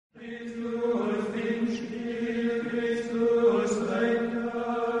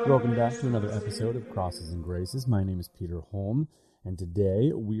Welcome back to another episode of Crosses and Graces. My name is Peter Holm, and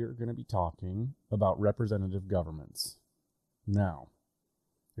today we are going to be talking about representative governments. Now,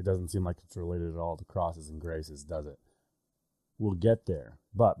 it doesn't seem like it's related at all to Crosses and Graces, does it? We'll get there,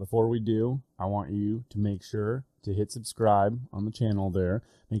 but before we do, I want you to make sure to hit subscribe on the channel there.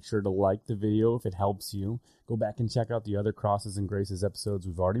 Make sure to like the video if it helps you. Go back and check out the other Crosses and Graces episodes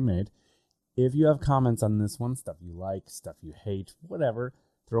we've already made. If you have comments on this one, stuff you like, stuff you hate, whatever,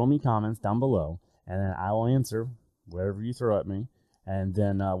 throw me comments down below, and then I will answer whatever you throw at me, and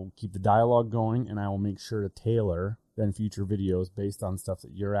then we'll keep the dialogue going, and I will make sure to tailor then future videos based on stuff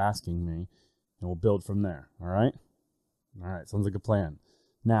that you're asking me, and we'll build from there, all right? All right, sounds like a plan.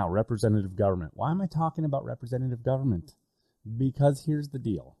 Now, representative government. Why am I talking about representative government? Because here's the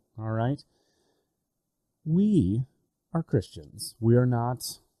deal, all right? We are Christians. We are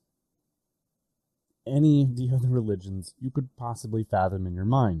not any of the other religions you could possibly fathom in your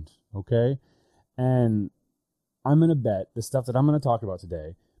mind, okay? And I'm going to bet the stuff that I'm going to talk about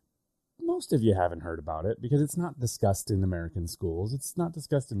today, most of you haven't heard about it because it's not discussed in American schools. It's not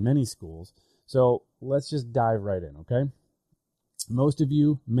discussed in many schools. So let's just dive right in, okay? Most of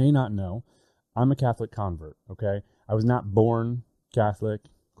you may not know I'm a Catholic convert, okay? I was not born Catholic,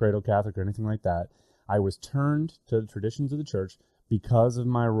 cradle Catholic, or anything like that. I was turned to the traditions of the church because of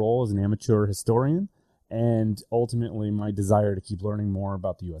my role as an amateur historian and ultimately my desire to keep learning more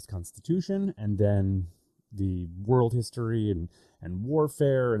about the U.S. Constitution and then the world history and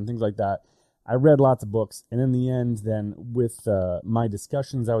warfare and things like that. I read lots of books, and in the end then with my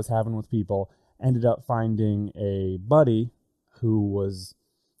discussions I was having with people, ended up finding a buddy who was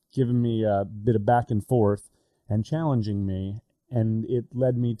giving me a bit of back and forth and challenging me, and it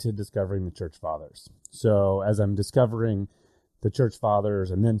led me to discovering the Church Fathers. So as I'm discovering the Church Fathers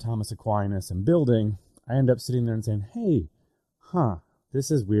and then Thomas Aquinas and building, I end up sitting there and saying, hey,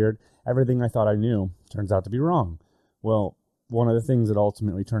 this is weird. Everything I thought I knew turns out to be wrong. Well, one of the things that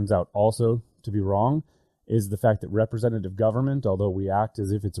ultimately turns out also to be wrong is the fact that representative government, although we act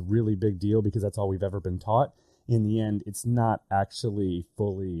as if it's a really big deal because that's all we've ever been taught, in the end, it's not actually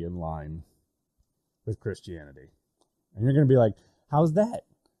fully in line with Christianity. And you're going to be like, how's that?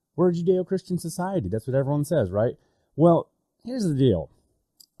 We're a Judeo-Christian society. That's what everyone says, right? Well, here's the deal,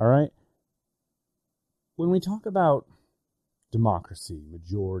 all right? When we talk about democracy,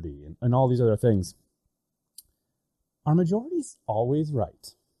 majority, and all these other things, are majorities always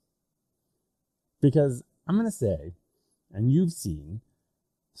right? Because I'm going to say, and you've seen,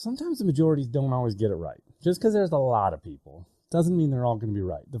 sometimes the majorities don't always get it right. Just because there's a lot of people doesn't mean they're all going to be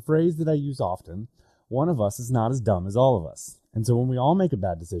right. The phrase that I use often, one of us is not as dumb as all of us. And so when we all make a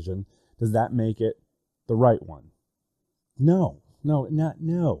bad decision, does that make it the right one? No, not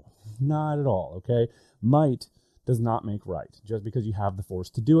at all, okay? Might does not make right. Just because you have the force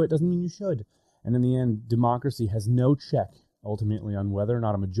to do it doesn't mean you should. And in the end, democracy has no check ultimately on whether or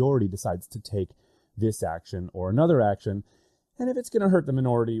not a majority decides to take this action or another action. And if it's going to hurt the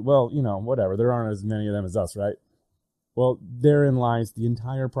minority, well, whatever. There aren't as many of them as us, right? Well, therein lies the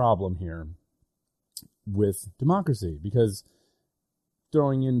entire problem here with democracy, because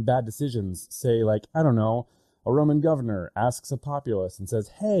throwing in bad decisions, say like, I don't know, a Roman governor asks a populace and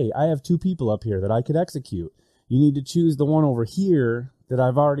says, hey, I have 2 people up here that I could execute. You need to choose the one over here that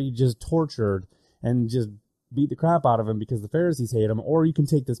I've already just tortured and just beat the crap out of him because the Pharisees hate him. Or you can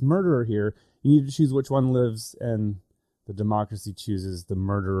take this murderer here. You need to choose which one lives, and the democracy chooses the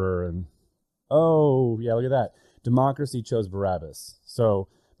murderer. And oh, yeah, look at that. Democracy chose Barabbas. So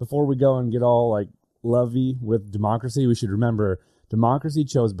before we go and get all like lovey with democracy, we should remember democracy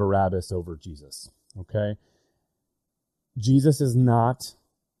chose Barabbas over Jesus, okay? Jesus is not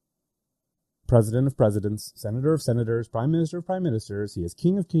president of presidents, senator of senators, prime minister of prime ministers. He is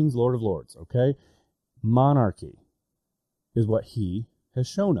king of kings, lord of lords, okay? Monarchy is what he has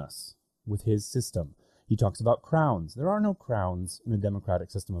shown us with his system. He talks about crowns. There are no crowns in a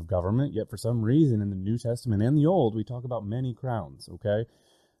democratic system of government, yet for some reason in the New Testament and the Old, we talk about many crowns, okay?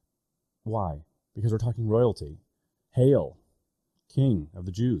 Why? Because we're talking royalty. Hail, King of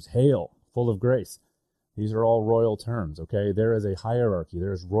the Jews. Hail, full of grace. These are all royal terms, okay? There is a hierarchy.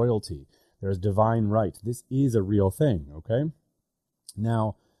 There is royalty. There is divine right. This is a real thing, okay?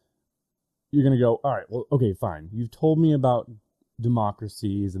 Now, you're going to go, all right, well, okay, fine. You've told me about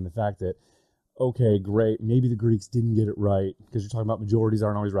democracies and the fact that, okay, great, maybe the Greeks didn't get it right because you're talking about majorities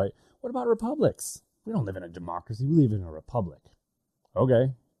aren't always right. What about republics? We don't live in a democracy. We live in a republic.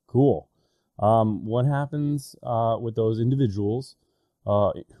 Okay, cool. What happens with those individuals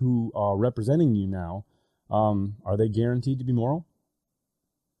who are representing you now? Are they guaranteed to be moral?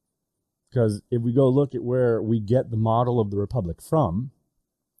 Because if we go look at where we get the model of the Republic from,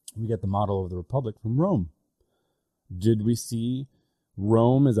 we get the model of the Republic from Rome. Did we see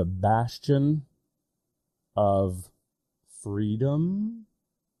Rome as a bastion of freedom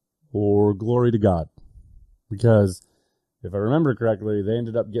or glory to God? Because if I remember correctly, they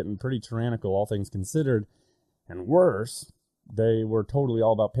ended up getting pretty tyrannical, all things considered. And worse, they were totally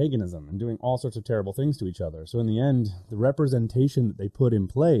all about paganism and doing all sorts of terrible things to each other. So in the end, the representation that they put in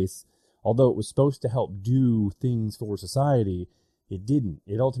place, although it was supposed to help do things for society, it didn't.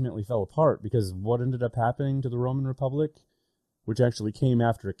 It ultimately fell apart because what ended up happening to the Roman Republic, which actually came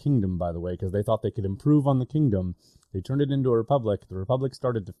after a kingdom, by the way, because they thought they could improve on the kingdom, they turned it into a republic. The republic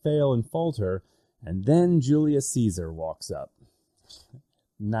started to fail and falter, and then Julius Caesar walks up.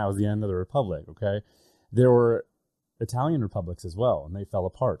 Now is the end of the republic, okay? There were Italian republics as well, and they fell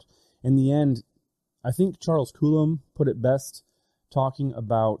apart. In the end, I think Charles Coulomb put it best talking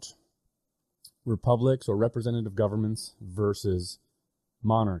about republics or representative governments versus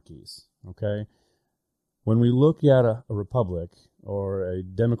monarchies, okay? When we look at a republic or a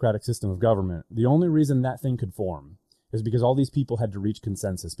democratic system of government, the only reason that thing could form is because all these people had to reach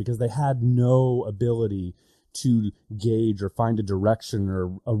consensus, because they had no ability to gauge or find a direction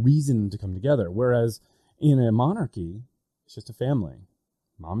or a reason to come together. Whereas in a monarchy, it's just a family.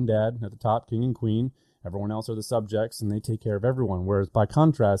 Mom and dad at the top, king and queen. Everyone else are the subjects, and they take care of everyone. Whereas by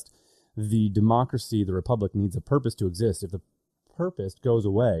contrast, the democracy, the republic, needs a purpose to exist. If the purpose goes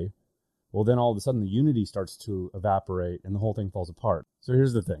away, well, then all of a sudden the unity starts to evaporate and the whole thing falls apart. So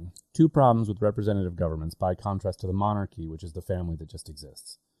here's the thing. Two problems with representative governments by contrast to the monarchy, which is the family that just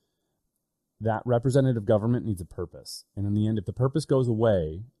exists. That representative government needs a purpose. And in the end, if the purpose goes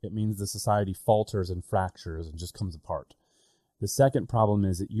away, it means the society falters and fractures and just comes apart. The second problem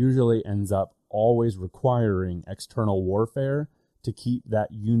is it usually ends up always requiring external warfare to keep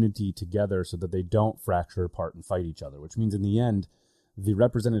that unity together so that they don't fracture apart and fight each other, which means in the end, the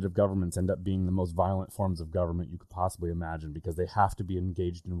representative governments end up being the most violent forms of government you could possibly imagine because they have to be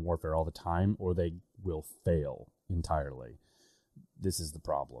engaged in warfare all the time or they will fail entirely. This is the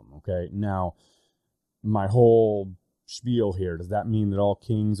problem, okay? Now, my whole spiel here, does that mean that all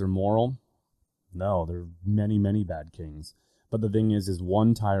kings are moral? No, there are many, many bad kings. But the thing is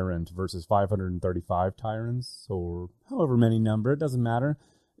one tyrant versus 535 tyrants, or however many number, it doesn't matter.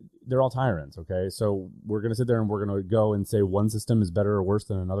 They're all tyrants, okay? So we're going to sit there and we're going to go and say one system is better or worse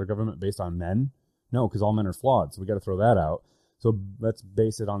than another government based on men? No, because all men are flawed, so we got to throw that out. So let's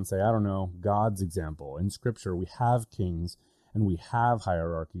base it on, say, I don't know, God's example. In Scripture, we have kings, and we have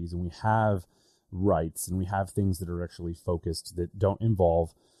hierarchies, and we have rights, and we have things that are actually focused that don't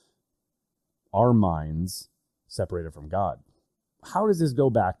involve our minds separated from God. How does this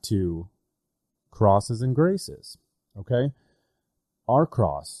go back to crosses and graces? Okay? Our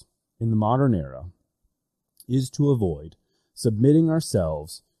cross in the modern era is to avoid submitting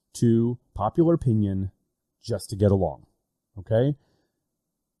ourselves to popular opinion just to get along. Okay?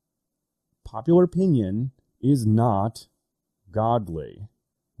 Popular opinion is not godly.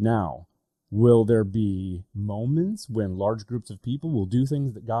 Now, will there be moments when large groups of people will do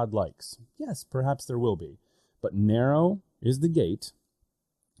things that God likes? Yes, perhaps there will be. But narrow is the gate,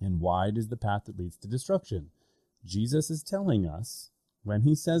 and wide is the path that leads to destruction. Jesus is telling us, when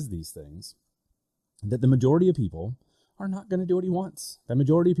he says these things, that the majority of people are not going to do what he wants. The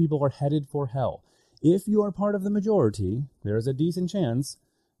majority of people are headed for hell. If you are part of the majority, there is a decent chance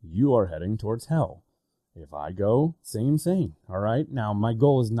you are heading towards hell. If I go, same thing, all right? Now, my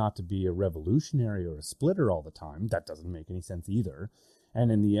goal is not to be a revolutionary or a splitter all the time. That doesn't make any sense either.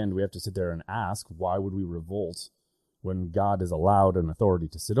 And in the end, we have to sit there and ask, why would we revolt when God is allowed an authority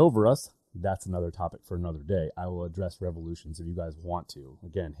to sit over us? That's another topic for another day. I will address revolutions if you guys want to.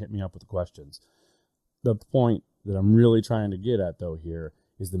 Again, hit me up with the questions. The point that I'm really trying to get at, though, here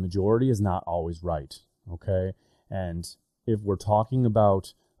is the majority is not always right, okay? And if we're talking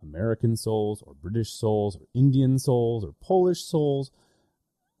about American souls or British souls or Indian souls or Polish souls,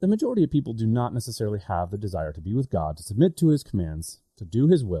 the majority of people do not necessarily have the desire to be with God, to submit to his commands, to do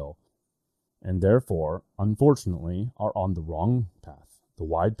his will, and therefore, unfortunately, are on the wrong path, the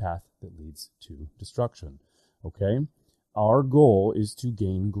wide path that leads to destruction, okay? Our goal is to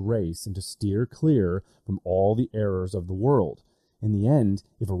gain grace and to steer clear from all the errors of the world. In the end,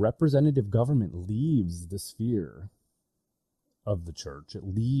 if a representative government leaves the sphere of the church, it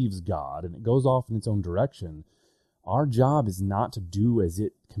leaves God, and it goes off in its own direction, our job is not to do as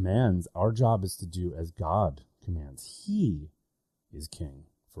it commands. Our job is to do as God commands. He is king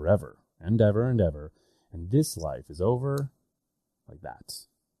forever and ever and ever, and this life is over like that.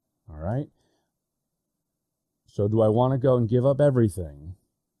 All right? So do I want to go and give up everything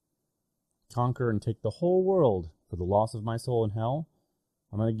conquer and take the whole world for the loss of my soul in hell.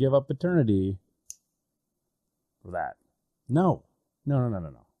 I'm going to give up eternity for that. No.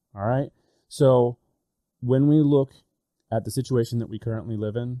 All right? So when we look at the situation that we currently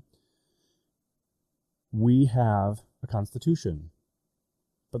live in, we have a constitution.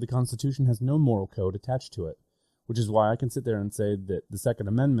 But the Constitution has no moral code attached to it, which is why I can sit there and say that the Second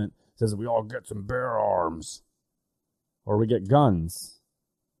Amendment says we all get some bear arms or we get guns.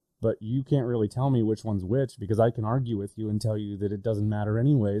 But you can't really tell me which one's which, because I can argue with you and tell you that it doesn't matter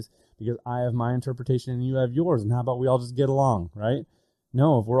anyways, because I have my interpretation and you have yours. And how about we all just get along, right?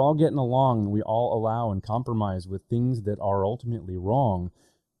 No, if we're all getting along and we all allow and compromise with things that are ultimately wrong,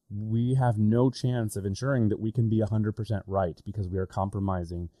 we have no chance of ensuring that we can be 100% right, because we are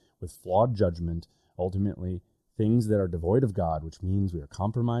compromising with flawed judgment, ultimately things that are devoid of God, which means we are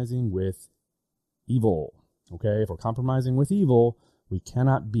compromising with evil. Okay, if we're compromising with evil, we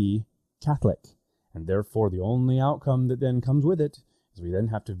cannot be Catholic. And therefore, the only outcome that then comes with it is we then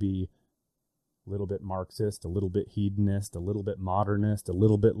have to be a little bit Marxist, a little bit hedonist, a little bit modernist, a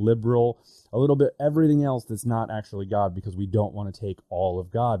little bit liberal, a little bit everything else that's not actually God, because we don't want to take all of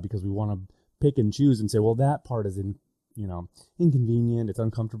God, because we want to pick and choose and say, well, that part is inconvenient, it's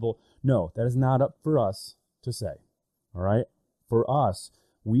uncomfortable. No, that is not up for us to say. All right? For us,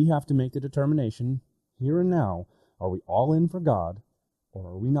 we have to make the determination here and now, are we all in for God or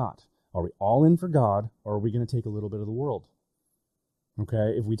are we not? Are we all in for God, or are we going to take a little bit of the world?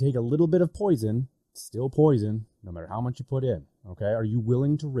 Okay, if we take a little bit of poison, it's still poison, no matter how much you put in. Okay, are you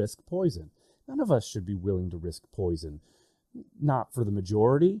willing to risk poison? None of us should be willing to risk poison. Not for the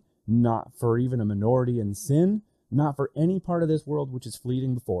majority, not for even a minority in sin, not for any part of this world which is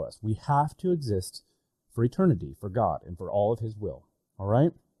fleeting before us. We have to exist for eternity, for God, and for all of His will. All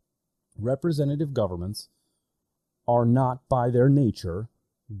right? Representative governments are not by their nature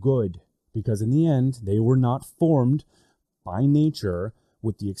good, because in the end, they were not formed by nature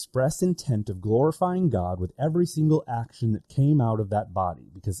with the express intent of glorifying God with every single action that came out of that body,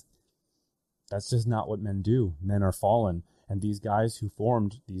 because that's just not what men do. Men are fallen, and these guys who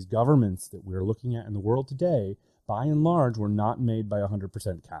formed these governments that we're looking at in the world today, by and large, were not made by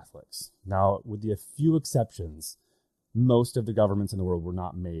 100% Catholics. Now, with the few exceptions, most of the governments in the world were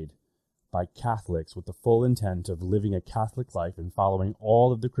not made by Catholics with the full intent of living a Catholic life and following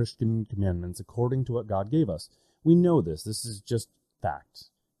all of the Christian commandments according to what God gave us. We know this. This is just fact.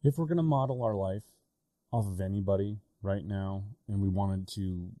 If we're going to model our life off of anybody right now, and we wanted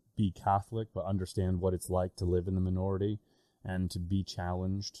to be Catholic but understand what it's like to live in the minority and to be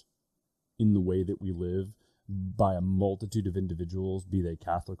challenged in the way that we live by a multitude of individuals, be they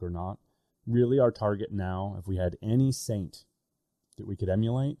Catholic or not, really our target now, if we had any saint that we could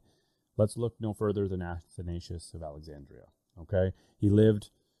emulate, let's look no further than Athanasius of Alexandria. Okay, he lived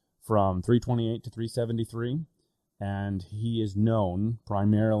from 328 to 373, and he is known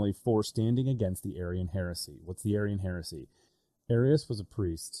primarily for standing against the Arian heresy. What's the Arian heresy? Arius was a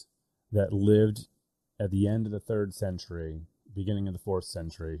priest that lived at the end of the 3rd century, beginning of the 4th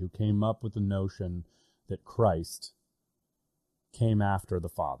century, who came up with the notion that Christ came after the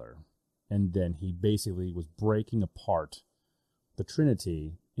Father. And then he basically was breaking apart the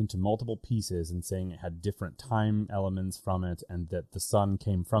Trinity into multiple pieces and saying it had different time elements from it, and that the Son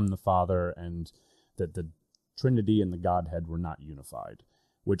came from the Father, and that the Trinity and the Godhead were not unified,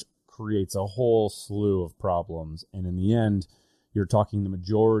 which creates a whole slew of problems. And in the end, you're talking the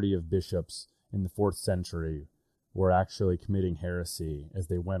majority of bishops in the 4th century were actually committing heresy as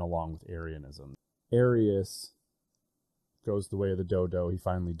they went along with Arianism. Arius goes the way of the dodo. He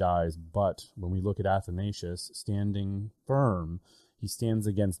finally dies. But when we look at Athanasius standing firm, he stands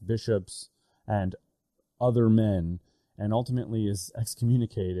against bishops and other men, and ultimately is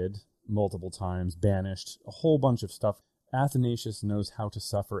excommunicated multiple times, banished, a whole bunch of stuff. Athanasius knows how to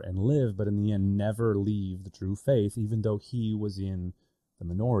suffer and live, but in the end never leave the true faith, even though he was in the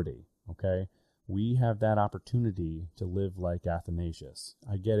minority. Okay? We have that opportunity to live like Athanasius.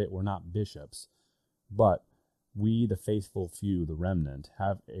 I get it, we're not bishops, but we, the faithful few, the remnant,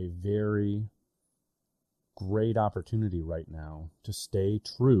 have a very great opportunity right now to stay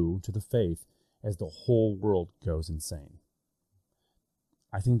true to the faith as the whole world goes insane.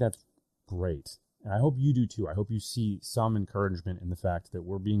 I think that's great. And I hope you do too. I hope you see some encouragement in the fact that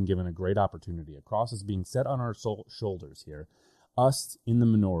we're being given a great opportunity. A cross is being set on our shoulders here. Us in the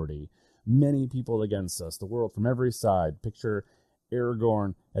minority. Many people against us. The world from every side. Picture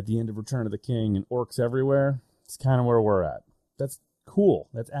Aragorn at the end of Return of the King and orcs everywhere. It's kind of where we're at. That's cool.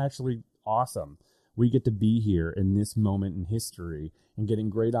 That's actually awesome. We get to be here in this moment in history and getting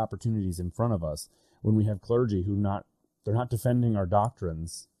great opportunities in front of us when we have clergy who they're not defending our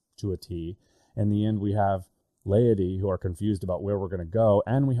doctrines to a T. In the end, we have laity who are confused about where we're going to go,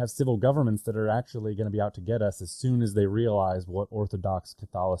 and we have civil governments that are actually going to be out to get us as soon as they realize what Orthodox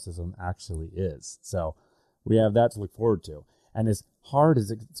Catholicism actually is. So we have that to look forward to. And as hard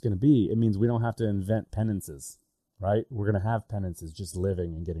as it's going to be, it means we don't have to invent penances, right? We're going to have penances just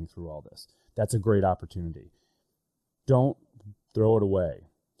living and getting through all this. That's a great opportunity. Don't throw it away.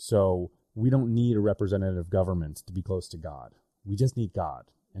 So we don't need a representative government to be close to God. We just need God.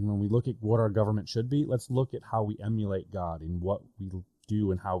 And when we look at what our government should be, let's look at how we emulate God in what we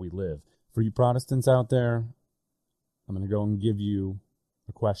do and how we live. For you Protestants out there, I'm going to go and give you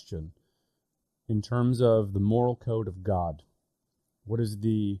a question. In terms of the moral code of God, what is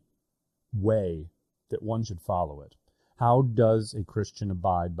the way that one should follow it? How does a Christian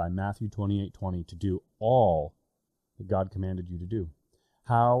abide by Matthew 28:20 to do all that God commanded you to do?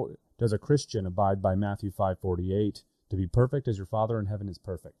 How does a Christian abide by Matthew 5:48 to be perfect as your Father in heaven is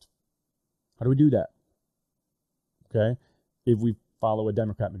perfect? How do we do that? Okay? If we follow a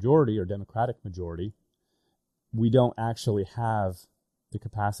Democratic majority, we don't actually have the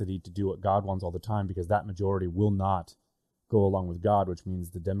capacity to do what God wants all the time, because that majority will not go along with God, which means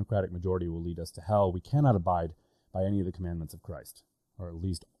the Democratic majority will lead us to hell. We cannot abide by any of the commandments of Christ, or at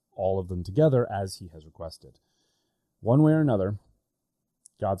least all of them together as he has requested. One way or another,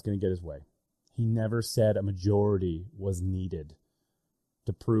 God's going to get his way. He never said a majority was needed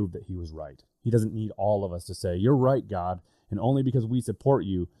to prove that he was right. He doesn't need all of us to say, you're right, God, and only because we support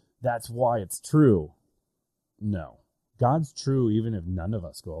you, that's why it's true. No. God's true even if none of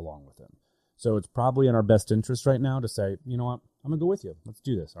us go along with him. So it's probably in our best interest right now to say, you know what, I'm going to go with you. Let's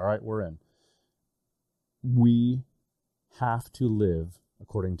do this. All right, we're in. We have to live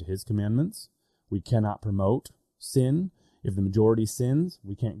according to his commandments. We cannot promote sin. If the majority sins,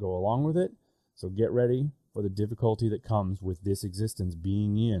 we can't go along with it. So get ready for the difficulty that comes with this existence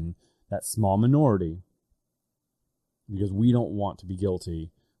being in that small minority, because we don't want to be guilty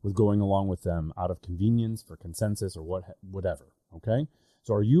with going along with them out of convenience, for consensus, or whatever. Okay?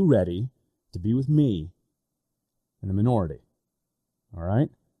 So are you ready to be with me in the minority? All right?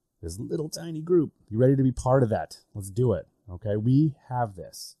 This little tiny group. You ready to be part of that? Let's do it. Okay? We have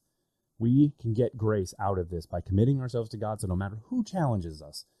this. We can get grace out of this by committing ourselves to God. So no matter who challenges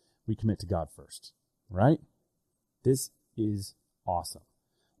us, we commit to God first. Right? This is awesome.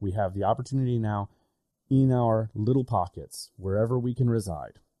 We have the opportunity now in our little pockets, wherever we can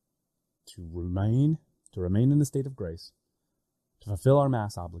reside, to remain in the state of grace, to fulfill our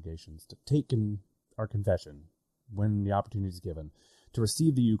mass obligations, to take in our confession when the opportunity is given, to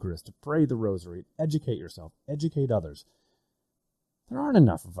receive the Eucharist, to pray the Rosary, educate yourself, educate others. There aren't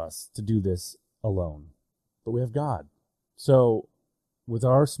enough of us to do this alone, but we have God. So with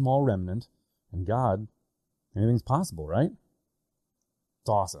our small remnant and God, anything's possible, right? It's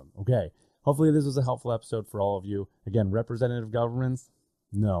awesome. Okay. Hopefully this was a helpful episode for all of you. Again, representative governments,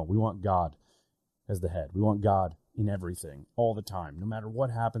 no, we want God as the head. We want God in everything, all the time. No matter what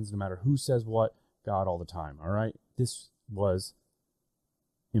happens, no matter who says what, God all the time, all right? This was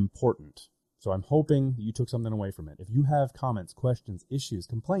important. So I'm hoping you took something away from it. If you have comments, questions, issues,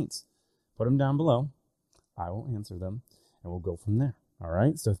 complaints, put them down below. I will answer them, and we'll go from there. All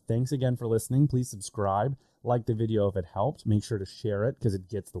right? So thanks again for listening. Please subscribe. Like the video if it helped. Make sure to share it because it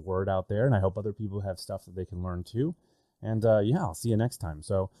gets the word out there, and I hope other people have stuff that they can learn too. And yeah, I'll see you next time.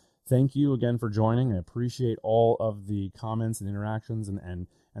 So thank you again for joining. I appreciate all of the comments and interactions and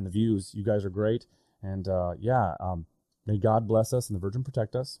the views. You guys are great. And may God bless us and the Virgin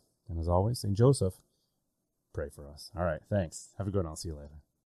protect us. And as always, St. Joseph, pray for us. All right, thanks. Have a good one. I'll see you later.